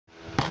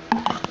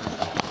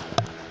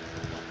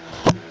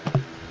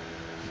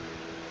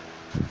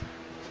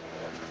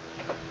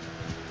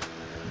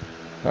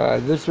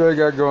Alright, this is what I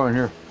got going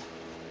here.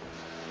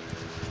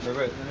 Wait, let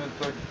me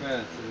unplug the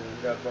fan so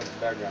we got a bunch of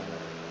background noise.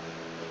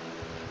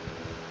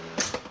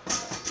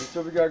 This is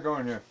what we got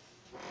going here.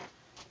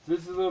 This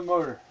is a little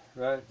motor,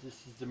 right? This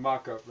is the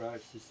mock-up, right?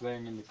 It's just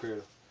laying in the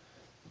cradle.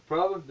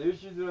 The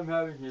issue that I'm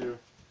having here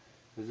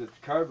is that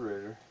the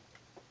carburetor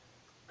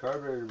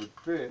would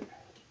fit,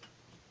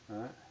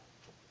 right?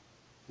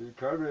 So the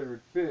carburetor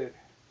would fit,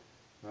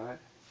 right?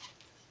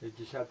 You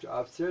just have to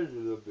offset it a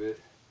little bit,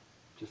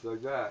 just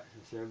like that.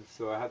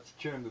 So I have to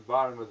trim the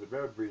bottom of the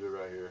rev breather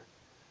right here,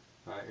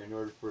 right, in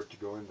order for it to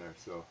go in there.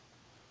 So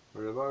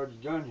what I've already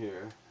done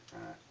here,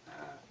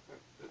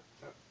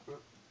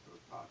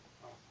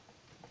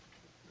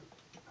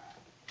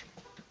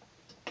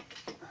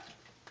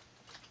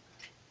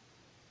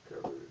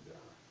 cover it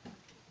down.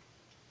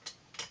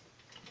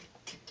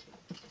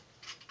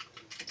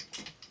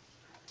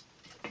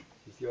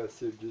 It's got to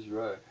sit just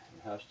right.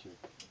 It has to.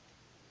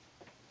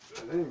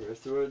 But anyway,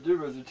 so what I did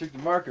was I took the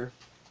marker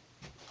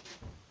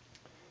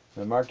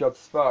and I marked out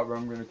the spot where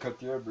I'm going to cut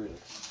the air breather.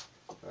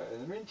 Right,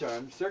 in the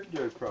meantime, the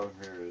secondary problem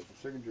here is, the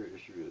secondary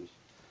issue is,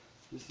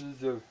 this is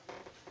the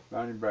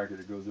mounting bracket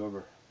that goes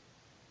over.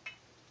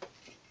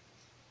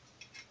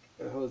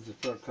 It holds the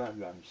front clamp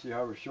down. You see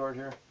how we're short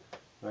here?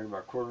 Like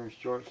about a 1/4 inch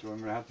short, so what I'm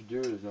going to have to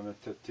do is I'm going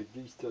to take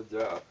these studs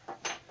out.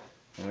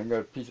 And I've got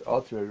a piece of all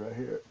thread right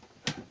here.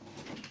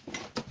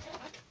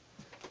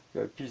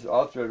 Got a piece of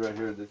all thread right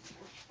here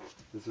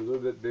that's a little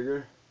bit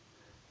bigger.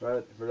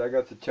 Right, but I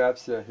got the tap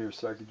set here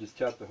so I could just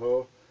tap the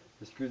hole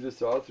and screw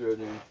this all thread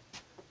in.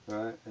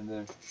 Right, and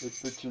then it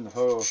fits in the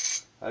hole.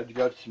 I've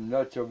got some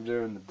nuts over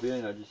there in the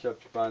bin. I just have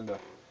to find the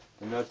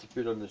nuts to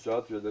fit on this all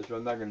thread. That's why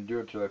I'm not going to do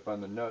it until I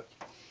find the nuts.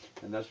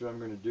 And that's what I'm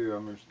going to do.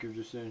 I'm going to screw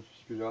this in,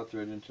 screw the all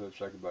thread in until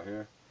it's like about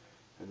here.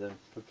 And then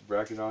put the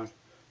bracket on.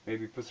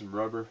 Maybe put some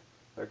rubber.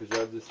 Because I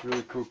have this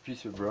really cool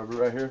piece of rubber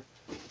right here.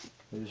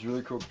 This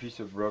really cool piece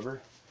of rubber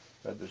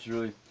that's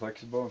really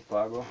flexible and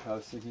pliable. I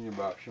was thinking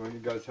about showing you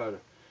guys how to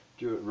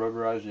do a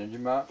rubberized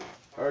engine mount.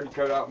 I already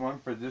cut out one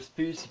for this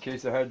piece in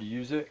case I had to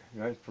use it,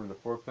 right, for the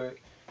foreplate.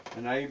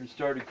 And I even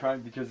started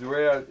cutting, because the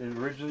way I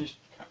originally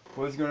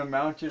was going to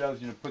mount it, I was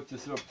going to put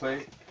this little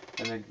plate,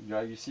 and then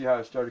you see how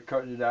I started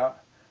cutting it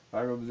out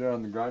right over there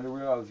on the grinder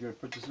wheel. I was going to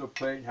put this little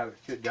plate and have it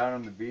fit down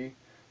on the B,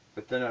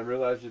 but then I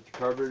realized that the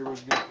carburetor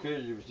wasn't going to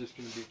fit. It was just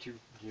going to be too,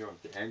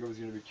 the angle was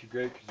going to be too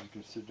great because you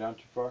can sit down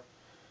too far,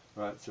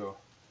 right? So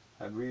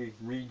I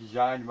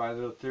redesigned my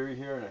little theory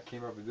here, and I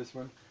came up with this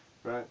one,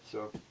 right?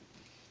 So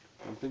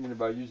I'm thinking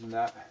about using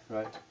that,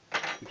 right,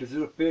 because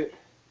it'll fit,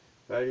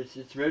 right?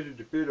 It's measured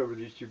to fit over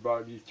these two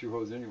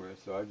holes anyway,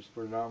 so I just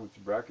put it on with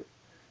the bracket,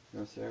 you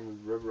know what I'm saying,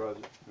 with rubberize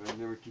it, and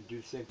then we can do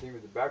the same thing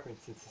with the back one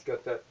since it's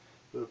got that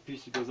little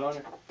piece that goes on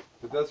it.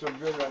 But that's what I'm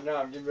doing right now.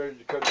 I'm getting ready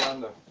to cut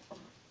down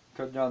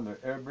the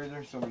air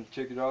breather, so I'm going to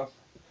take it off,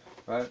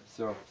 right?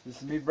 So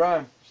this is me,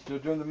 Brian, still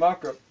doing the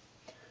mock-up,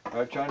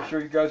 right? Trying to show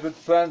you guys what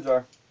the plans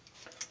are,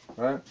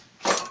 right?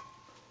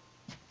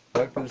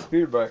 Right, for the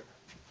speeder bike.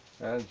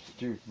 And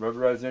do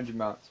rubberized engine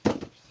mounts.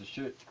 It's the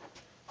shit.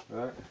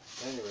 Right?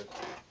 Anyways.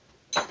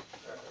 Alright,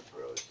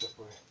 put all this stuff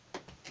away.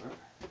 Right.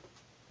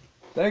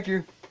 Thank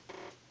you.